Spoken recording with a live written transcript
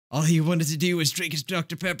All he wanted to do was drink his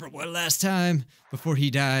Dr. Pepper one last time before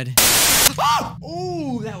he died.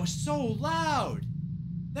 Oh, that was so loud.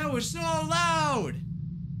 That was so loud.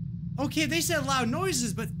 Okay, they said loud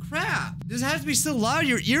noises, but crap. Does it have to be so loud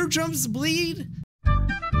your eardrums bleed?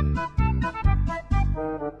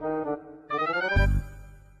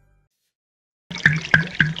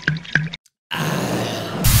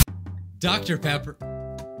 Dr. Pepper.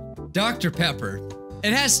 Dr. Pepper.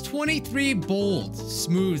 It has 23 bold,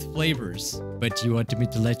 smooth flavors. But you wanted me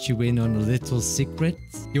to let you in on a little secret?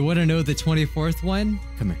 You want to know the 24th one?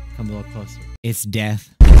 Come here, come a little closer. It's death.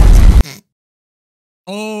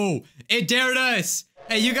 Oh, it dared us.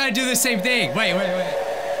 Hey, you gotta do the same thing. Wait.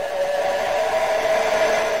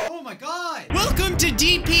 Oh my God. Welcome to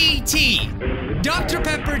DPT, Dr.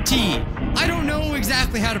 Pepper Tea. I don't know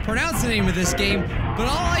exactly how to pronounce the name of this game, but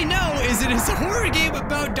all I know is it is a horror game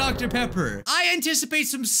about Dr. Pepper. I anticipate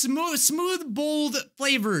some smooth, bold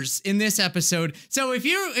flavors in this episode. So if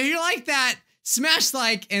you like that, smash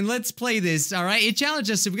like and let's play this, all right? It challenged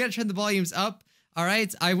us, so we gotta turn the volumes up, all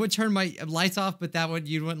right? I would turn my lights off, but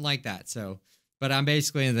you wouldn't like that, so. But I'm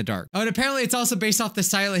basically in the dark. Oh, and apparently it's also based off the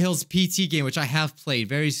Silent Hills PT game, which I have played.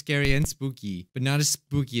 Very scary and spooky, but not as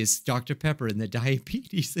spooky as Dr. Pepper and the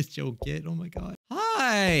diabetes that you'll get. Oh my God.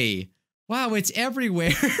 Hi. Wow, it's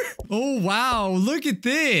everywhere. Oh, wow. Look at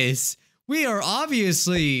this. We are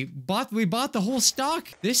obviously we bought the whole stock.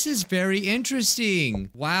 This is very interesting.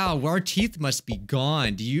 Wow, our teeth must be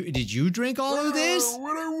gone. Did you drink all of this?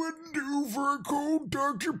 What I wouldn't do for a cold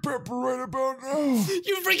Dr. Pepper right about now.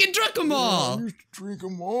 You freaking drank them all. I used to drink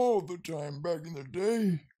them all the time back in the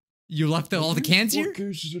day. You left all the cans here? 4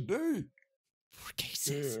 cases a day. 4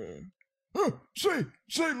 cases. Yeah.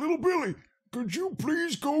 Say, little Billy, could you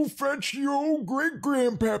please go fetch your old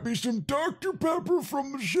great-grandpappy some Dr. Pepper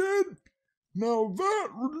from the shed? Now that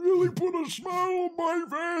would really put a smile on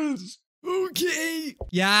my face. Okay.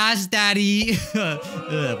 Yes, Daddy.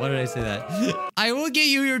 Why did I say that? I will get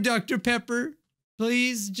you your Dr. Pepper.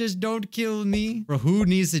 Please, just don't kill me. Bro, who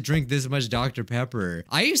needs to drink this much Dr. Pepper?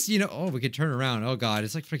 I used to, oh, we could turn around. Oh God,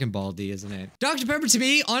 it's like freaking Baldy, isn't it? Dr. Pepper to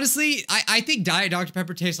me, honestly, I think Diet Dr.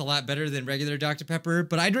 Pepper tastes a lot better than regular Dr. Pepper,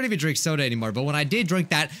 but I don't even drink soda anymore. But when I did drink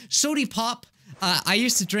that Sody Pop, I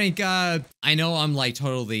used to drink, I know I'm like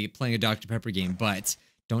totally playing a Dr. Pepper game, but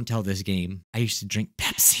don't tell this game. I used to drink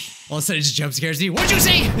Pepsi. All of a sudden it just jump scares me. What'd you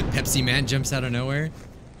say? Pepsi man jumps out of nowhere.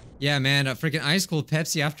 Yeah, man, a freaking ice cold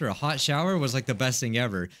Pepsi after a hot shower was like the best thing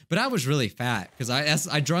ever. But I was really fat because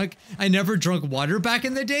I never drunk water back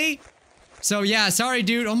in the day. So yeah, sorry,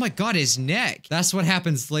 dude. Oh my God, his neck. That's what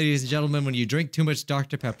happens, ladies and gentlemen, when you drink too much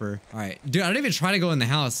Dr. Pepper. All right, dude, I don't even try to go in the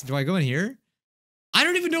house. Do I go in here? I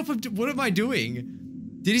don't even know what am I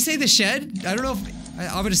doing? Did he say the shed? I don't know if,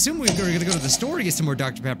 I would assume we were gonna go to the store to get some more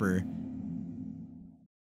Dr. Pepper.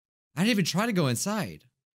 I didn't even try to go inside.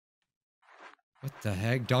 What the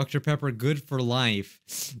heck? Dr. Pepper, good for life.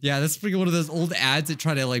 Yeah, that's freaking one of those old ads that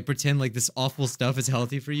try to like pretend like this awful stuff is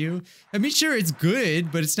healthy for you. I mean, sure, it's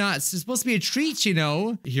good, but it's not. It's supposed to be a treat, you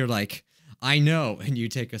know? You're like, I know, and you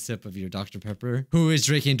take a sip of your Dr. Pepper. Who is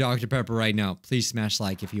drinking Dr. Pepper right now? Please smash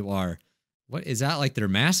like if you are. What is that, like their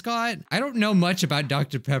mascot? I don't know much about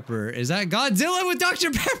Dr. Pepper. Is that Godzilla with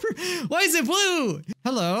Dr. Pepper? Why is it blue?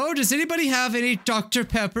 Hello, does anybody have any Dr.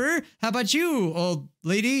 Pepper? How about you, old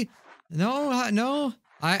lady? No, no.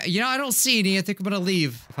 I don't see any. I think I'm gonna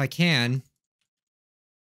leave if I can.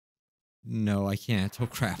 No, I can't. Oh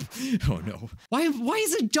crap. Oh no. Why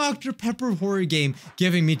is a Dr. Pepper horror game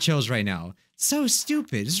giving me chills right now? So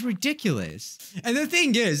stupid. It's ridiculous. And the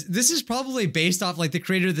thing is, this is probably based off, like, the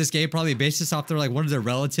creator of this game probably based this off their, like, one of their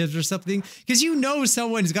relatives or something. Because you know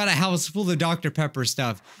someone's got a house full of Dr. Pepper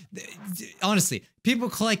stuff. Honestly, people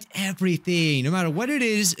collect everything. No matter what it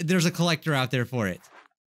is, there's a collector out there for it.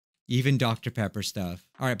 Even Dr. Pepper stuff.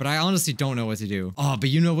 All right, but I honestly don't know what to do. Oh,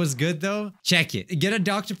 but you know what's good, though? Check it. Get a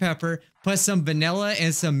Dr. Pepper, put some vanilla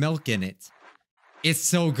and some milk in it. It's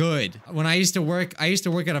so good. When I used to work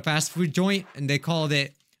at a fast food joint and they called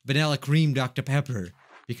it vanilla cream Dr. Pepper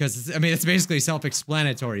because it's basically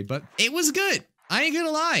self-explanatory, but it was good. I ain't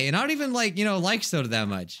gonna lie, and I don't even like soda that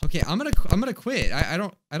much. Okay, I'm gonna quit. I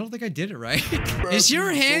don't think I did it right. Is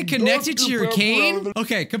your hand connected to your cane?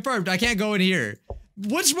 Okay, confirmed. I can't go in here.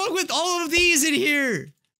 What's wrong with all of these in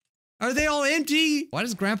here? Are they all empty? Why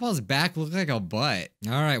does Grandpa's back look like a butt?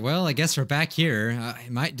 All right, well, I guess we're back here.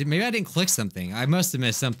 Maybe I didn't click something. I must have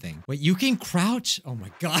missed something. Wait, you can crouch? Oh my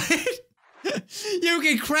God. You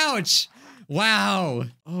can crouch. Wow.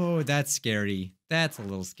 Oh, that's scary. That's a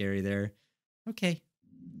little scary there. Okay.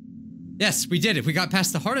 Yes, we did it. We got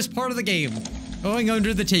past the hardest part of the game. Going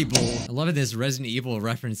under the table. I love this Resident Evil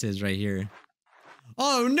references right here.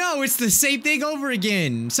 Oh no, it's the same thing over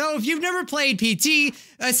again. So if you've never played PT,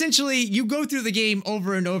 essentially you go through the game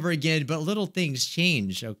over and over again, but little things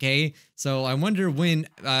change, okay? So I wonder when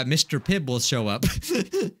Mr. Pibb will show up.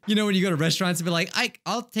 You know, when you go to restaurants and be like,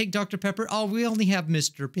 I'll take Dr. Pepper. Oh, we only have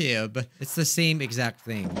Mr. Pibb. It's the same exact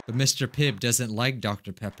thing. But Mr. Pibb doesn't like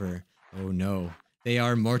Dr. Pepper. Oh no, they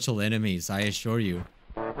are mortal enemies, I assure you.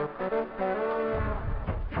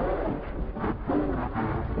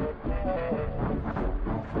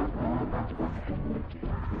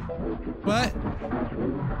 What?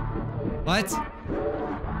 What?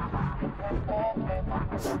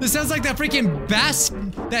 This sounds like that freaking bass,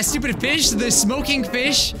 that stupid fish, the smoking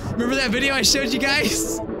fish. Remember that video I showed you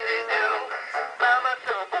guys?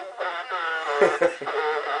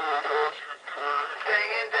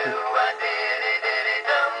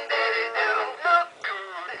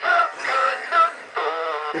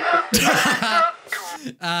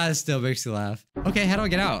 Still makes you laugh. Okay, how do I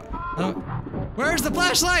get out? Where's the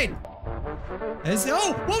flashlight?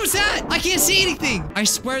 Oh, what was that? I can't see anything. I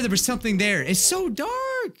swear there was something there. It's so dark.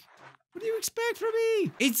 What do you expect from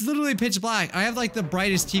me? It's literally pitch black. I have like the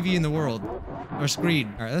brightest TV in the world. Or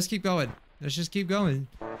screen. All right, let's keep going. Let's just keep going.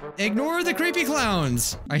 Ignore the creepy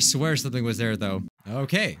clowns. I swear something was there though.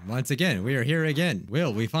 Okay, once again, we are here again.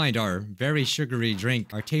 Will we find our very sugary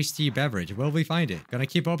drink, our tasty beverage? Will we find it? Gonna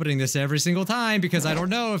keep opening this every single time because I don't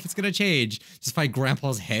know if it's gonna change. Just find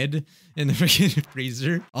Grandpa's head in the freaking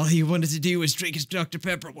freezer. All he wanted to do was drink his Dr.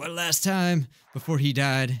 Pepper one last time before he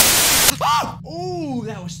died. Oh! Oh,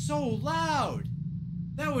 that was so loud.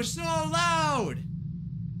 That was so loud.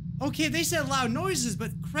 Okay, they said loud noises,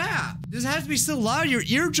 but crap. Does it have to be so loud? Your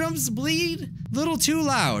eardrums bleed? Little too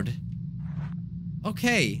loud.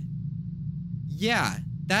 Okay. Yeah,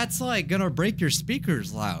 that's like gonna break your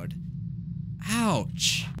speakers loud.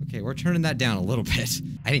 Ouch. Okay, we're turning that down a little bit.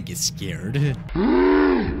 I didn't get scared.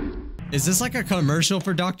 Is this like a commercial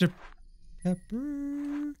for Dr.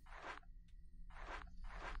 Pepper?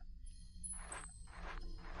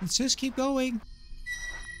 Let's just keep going.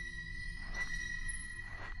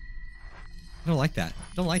 I don't like that.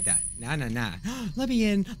 Don't like that. Nah, nah, nah. Let me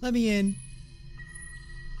in. Let me in.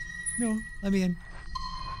 No, let me in.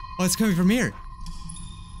 Oh, it's coming from here.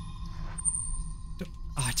 Do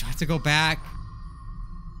I have to go back?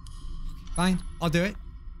 Okay, fine. I'll do it.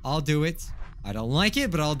 I'll do it. I don't like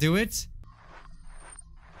it, but I'll do it.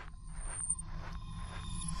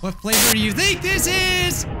 What flavor do you think this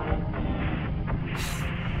is?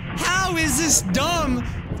 How is this dumb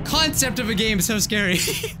concept of a game so scary?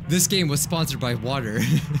 This game was sponsored by water.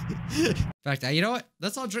 In fact, you know what?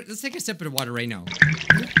 Let's take a sip of water right now.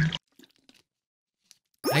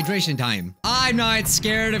 Hydration time. I'm not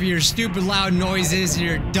scared of your stupid loud noises,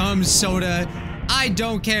 your dumb soda. I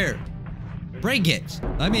don't care. Break it.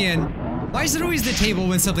 Let me in. Why is it always the table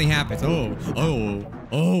when something happens? Oh.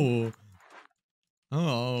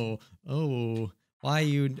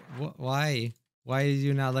 Why did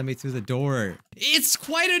you not let me through the door? It's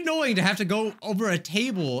quite annoying to have to go over a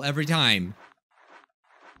table every time.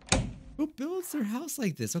 Who builds their house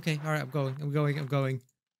like this? Okay, all right, I'm going.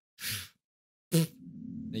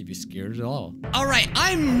 Maybe scared at all. All right,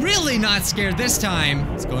 I'm really not scared this time.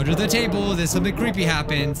 Let's go under the table. There's something creepy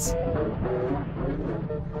happens.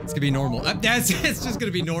 It's gonna be normal. It's just gonna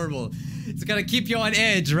be normal. It's gonna keep you on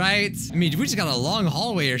edge, right? I mean, we just got a long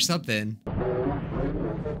hallway or something.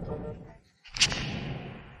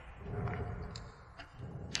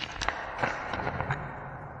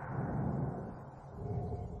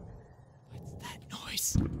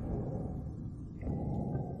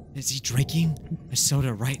 Is he drinking a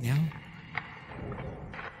soda right now?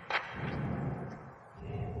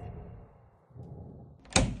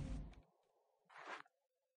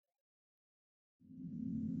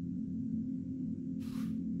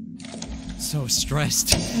 So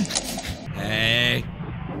stressed. Hey.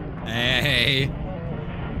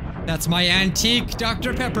 That's my antique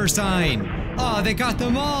Dr. Pepper sign. Oh, they got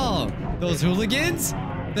them all. Those hooligans?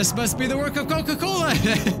 This must be the work of Coca-Cola.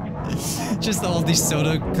 Just all these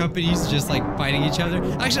soda companies just like fighting each other.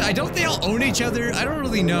 Actually, I don't think they all own each other. I don't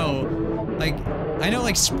really know. Like, I know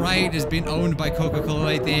like Sprite is being owned by Coca-Cola,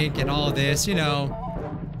 I think, and all of this, you know,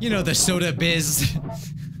 the soda biz.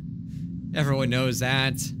 Everyone knows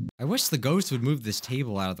that. I wish the ghost would move this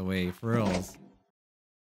table out of the way, for reals.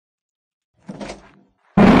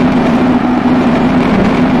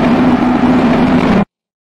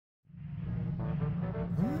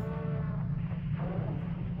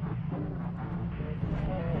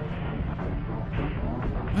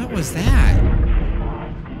 What was that?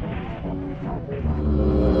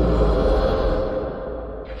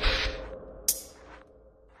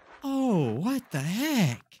 Oh, what the heck?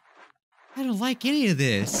 I don't like any of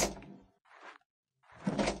this.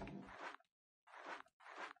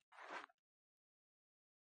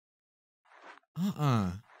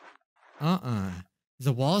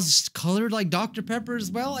 The walls colored like Dr. Pepper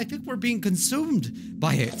as well? I think we're being consumed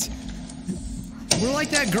by it. We're like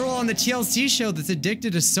that girl on the TLC show that's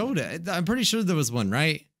addicted to soda. I'm pretty sure there was one,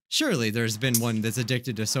 right? Surely there's been one that's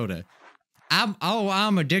addicted to soda.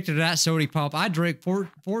 I'm addicted to that soda pop. I drink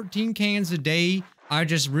 14 cans a day. I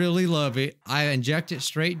just really love it. I inject it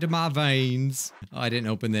straight into my veins. Oh, I didn't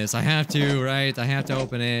open this. I have to, right? I have to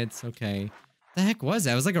open it. Okay. The heck was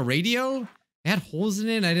that? It was like a radio? It had holes in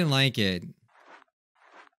it and I didn't like it.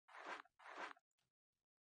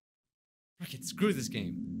 Frick it, screw this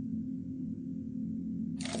game.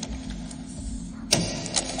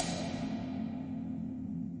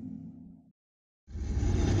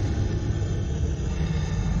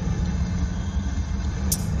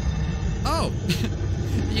 Oh!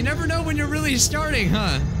 You never know when you're really starting,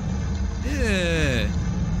 huh? Ugh.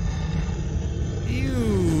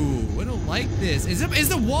 Ew. I don't like this. Is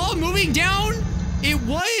the wall moving down? It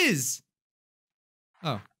was!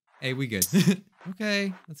 Oh. Hey, we good.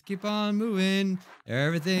 Okay, let's keep on moving.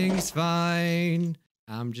 Everything's fine.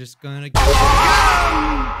 I'm just gonna go.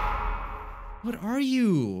 What are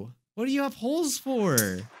you? What do you have holes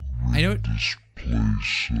for? I know. This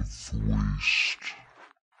place of waste.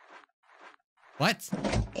 What?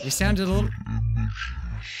 You sounded a little. Images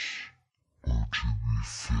are to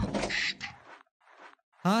be fixed.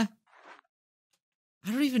 Huh?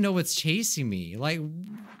 I don't even know what's chasing me. Like.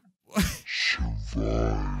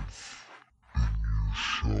 Survive,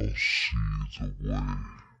 and you shall see the way.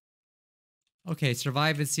 Okay,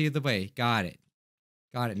 survive and see the way. Got it.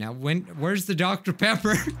 Got it. Now, where's the Dr.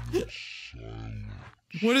 Pepper? Silence.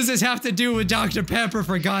 What does this have to do with Dr. Pepper,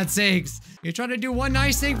 for God's sakes? You're trying to do one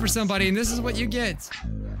nice thing for somebody, and this is what you get. To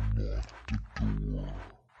unlock the door.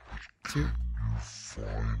 Can you find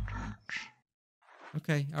it?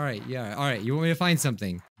 Okay, alright, yeah, alright. You want me to find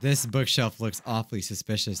something? This bookshelf looks awfully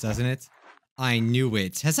suspicious, doesn't it? I knew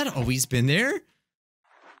it. Has that always been there? Can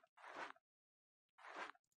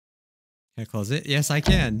I close it? Yes, I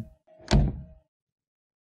can.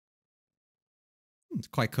 It's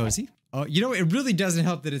quite cozy. Oh, you know, it really doesn't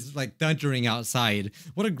help that it's like thundering outside.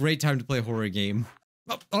 What a great time to play a horror game.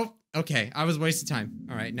 Oh, okay. I was wasting time.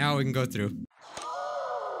 All right, now we can go through.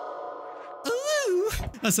 Ooh.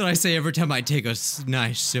 That's what I say every time I take a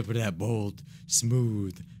nice sip of that bold,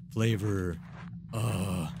 smooth flavor.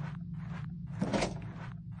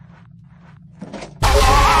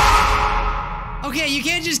 Okay, you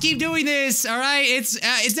can't just keep doing this, all right?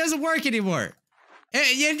 It doesn't work anymore.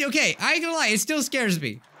 Okay, I ain't gonna lie, it still scares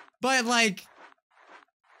me. But, like,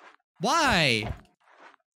 why?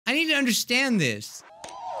 I need to understand this.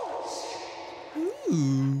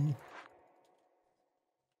 Ooh.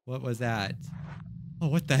 What was that? Oh,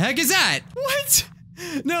 what the heck is that? What?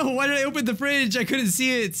 No, why did I open the fridge? I couldn't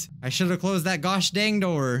see it. I should have closed that gosh dang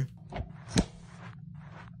door.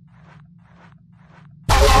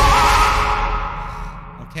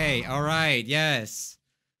 Okay, alright, yes.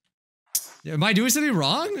 Am I doing something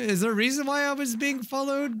wrong? Is there a reason why I was being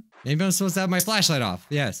followed? Maybe I'm supposed to have my flashlight off.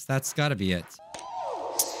 Yes, that's gotta be it.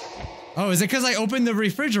 Oh, is it because I opened the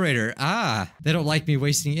refrigerator? Ah, they don't like me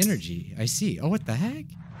wasting energy. I see. Oh, what the heck?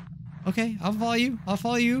 Okay, I'll follow you. I'll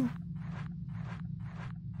follow you.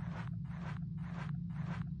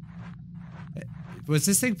 Was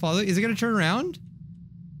this thing following? Is it gonna turn around?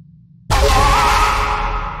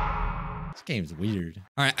 This game's weird.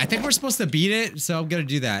 All right, I think we're supposed to beat it, so I'm gonna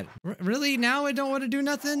do that. Really? Now I don't want to do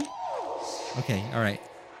nothing? Okay, all right.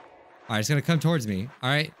 All right, it's gonna come towards me. All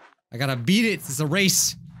right, I gotta beat it. It's a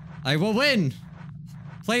race. I will win.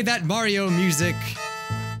 Play that Mario music.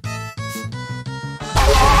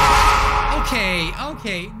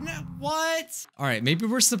 Okay. No, what? All right, maybe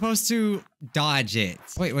we're supposed to dodge it.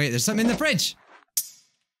 Wait, there's something in the fridge.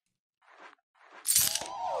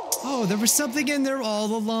 Oh, there was something in there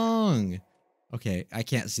all along. Okay, I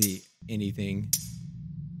can't see anything.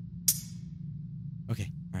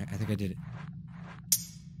 Okay, all right, I think I did it.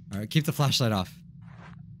 All right, keep the flashlight off.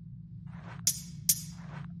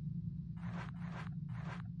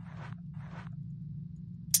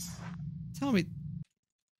 Tell me.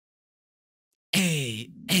 Hey,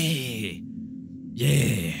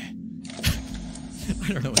 yeah.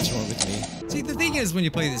 I don't know what's wrong with me. See, the thing is, when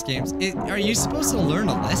you play these games, are you supposed to learn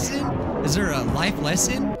a lesson? Is there a life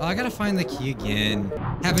lesson? Oh, I gotta find the key again.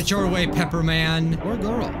 Have it your way, Pepperman. Or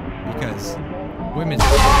girl. Because women...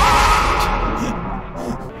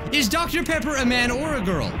 Is Dr. Pepper a man or a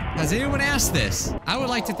girl? Has anyone asked this? I would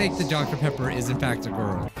like to think that Dr. Pepper is in fact a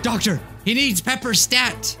girl. Doctor, he needs Pepper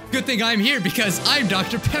stat. Good thing I'm here because I'm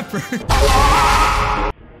Dr. Pepper.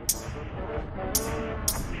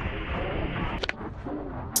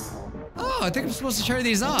 Oh, I think I'm supposed to turn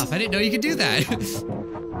these off. I didn't know you could do that.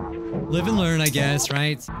 Live and learn, I guess,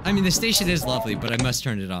 right? I mean, the station is lovely, but I must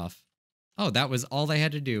turn it off. Oh, that was all I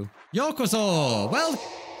had to do. Yokoso!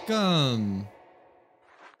 Welcome!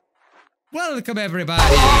 Welcome,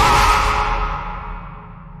 everybody!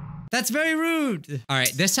 That's very rude!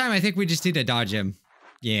 Alright, this time I think we just need to dodge him.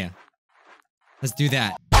 Yeah. Let's do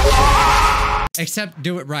that. Except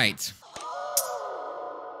do it right.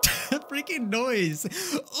 Freaking noise!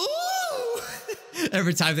 Ooh!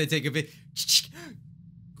 Every time they take a bit.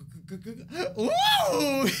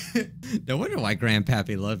 Ooh! No wonder why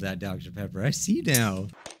Grandpappy loved that Dr. Pepper. I see now.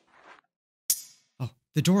 Oh,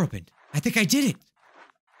 the door opened. I think I did it.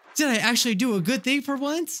 Did I actually do a good thing for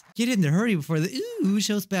once? Get in there, hurry before the ooh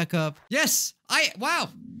shows back up. Yes, wow.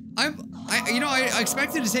 I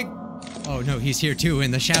expected to take. Oh no, he's here too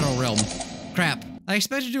in the shadow realm. Crap, I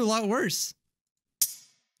expected to do a lot worse.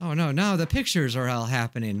 Oh no, now the pictures are all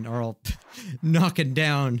happening, or all knocking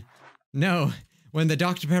down. No, when the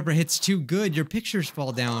Dr. Pepper hits too good, your pictures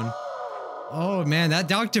fall down. Oh man, that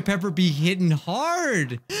Dr. Pepper be hitting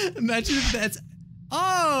hard. Imagine if that's.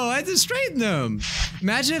 Oh, I had to straighten them.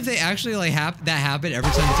 Imagine if they actually like that happened every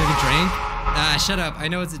time they took a drink. Ah, shut up. I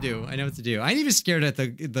know what to do. I know what to do. I ain't even scared at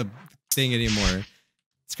the thing anymore.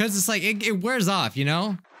 It's because it's like it wears off, you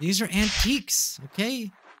know? These are antiques, okay?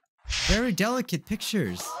 Very delicate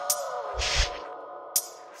pictures.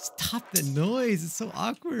 Stop the noise. It's so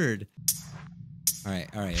awkward. All right.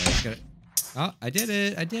 Oh, I did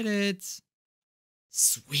it.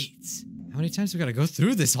 Sweet. How many times we gotta go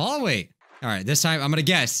through this hallway? All right, this time I'm gonna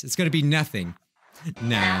guess. It's gonna be nothing.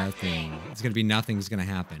 Nothing. It's gonna be nothing's gonna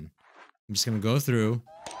happen. I'm just gonna go through.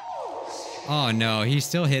 Oh no, he's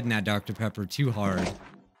still hitting that Dr. Pepper too hard.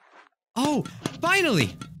 Oh,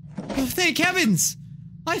 finally! Oh, thank heavens!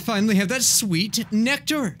 I finally have that sweet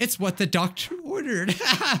nectar. It's what the doctor ordered.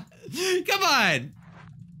 Come on!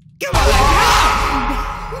 Come on!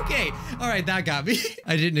 Ah! Okay, all right, that got me.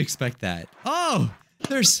 I didn't expect that. Oh,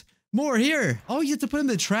 there's more here. Oh, you have to put in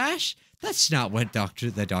the trash? That's not what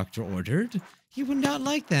the doctor ordered. He would not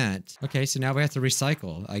like that. Okay, so now we have to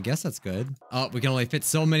recycle. I guess that's good. Oh, we can only fit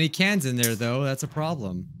so many cans in there, though. That's a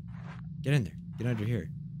problem. Get in there. Get under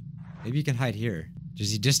here. Maybe you can hide here.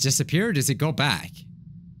 Does he just disappear or does he go back?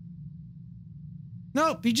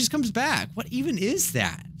 Nope, he just comes back. What even is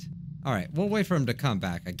that? All right, we'll wait for him to come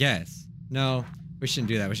back, I guess. No, we shouldn't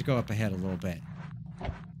do that. We should go up ahead a little bit.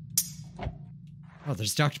 Oh,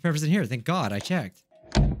 there's Dr. Pepper's in here. Thank God, I checked.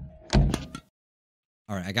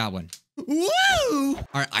 All right, I got one. Woo! All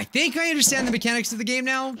right, I think I understand the mechanics of the game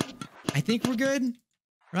now. I think we're good,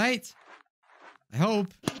 right? I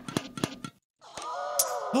hope.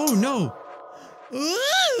 Oh, no.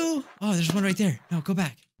 Ooh! Oh, there's one right there. No, go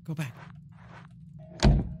back. Go back.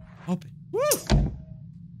 Open. Woo!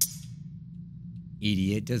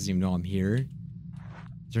 Idiot. Doesn't even know I'm here.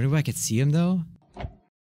 Is there any way I could see him, though?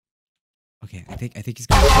 Okay, I think he's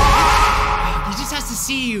gonna. He just has to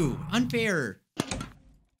see you. Unfair.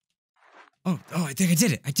 Oh, I think I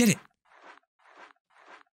did it. I did it.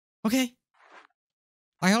 Okay.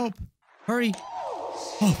 I hope. Hurry.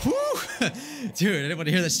 Oh, whew. Dude, I didn't want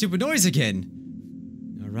to hear that stupid noise again.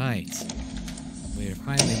 All right. We're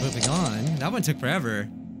finally moving on. That one took forever.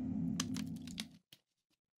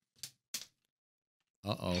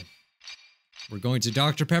 Uh-oh. We're going to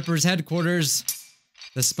Dr. Pepper's headquarters.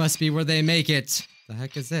 This must be where they make it. The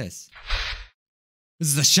heck is this? This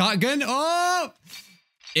is a shotgun? Oh!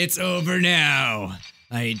 It's over now.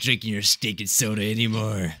 I ain't drinking your stinking soda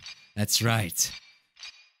anymore. That's right.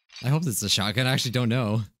 I hope this is a shotgun. I actually don't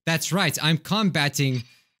know. That's right. I'm combating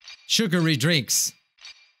sugary drinks.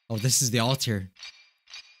 Oh, this is the altar.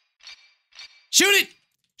 Shoot it!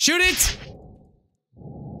 Shoot it!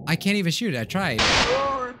 I can't even shoot it. I tried.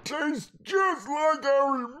 Oh, it tastes just like I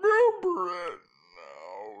remember it.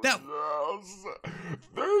 That Yes.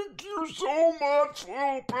 Thank you so much,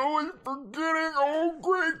 little Billy, for getting old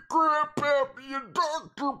great Grandpappy and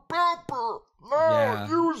Dr. Pepper. Now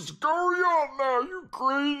you scurry on now, you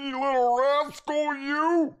crazy little rascal,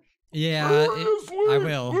 you. Yeah, I will. Leave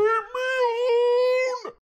me alone.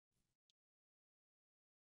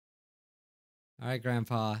 All right,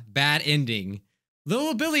 Grandpa. Bad ending.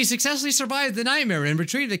 Little Billy successfully survived the nightmare and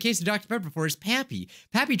retrieved the case of Dr. Pepper for his Pappy.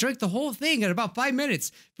 Pappy drank the whole thing in about 5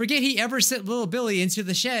 minutes. Forget he ever sent Little Billy into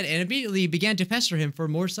the shed and immediately began to pester him for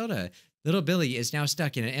more soda. Little Billy is now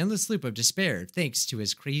stuck in an endless loop of despair thanks to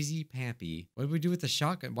his crazy pappy. What did we do with the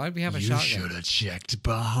shotgun? Why did we have a shotgun? You should have checked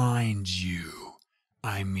behind you.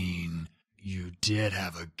 I mean, you did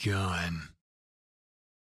have a gun.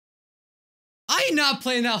 I ain't not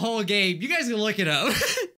playing that whole game. You guys can look it up.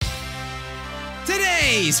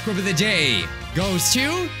 Today's Script of the Day goes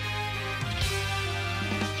to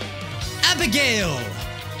Abigail.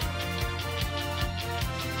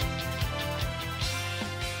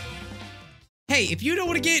 Hey, if you don't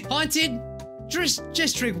want to get haunted,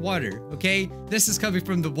 just drink water, okay? This is coming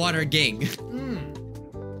from the Water Gang.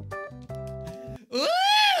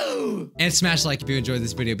 Woo! And smash like if you enjoyed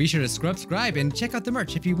this video. Be sure to subscribe and check out the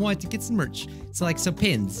merch if you want to get some merch. It's like some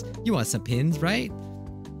pins. You want some pins, right?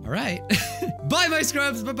 All right. Bye, my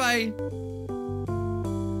scrubs. Bye-bye.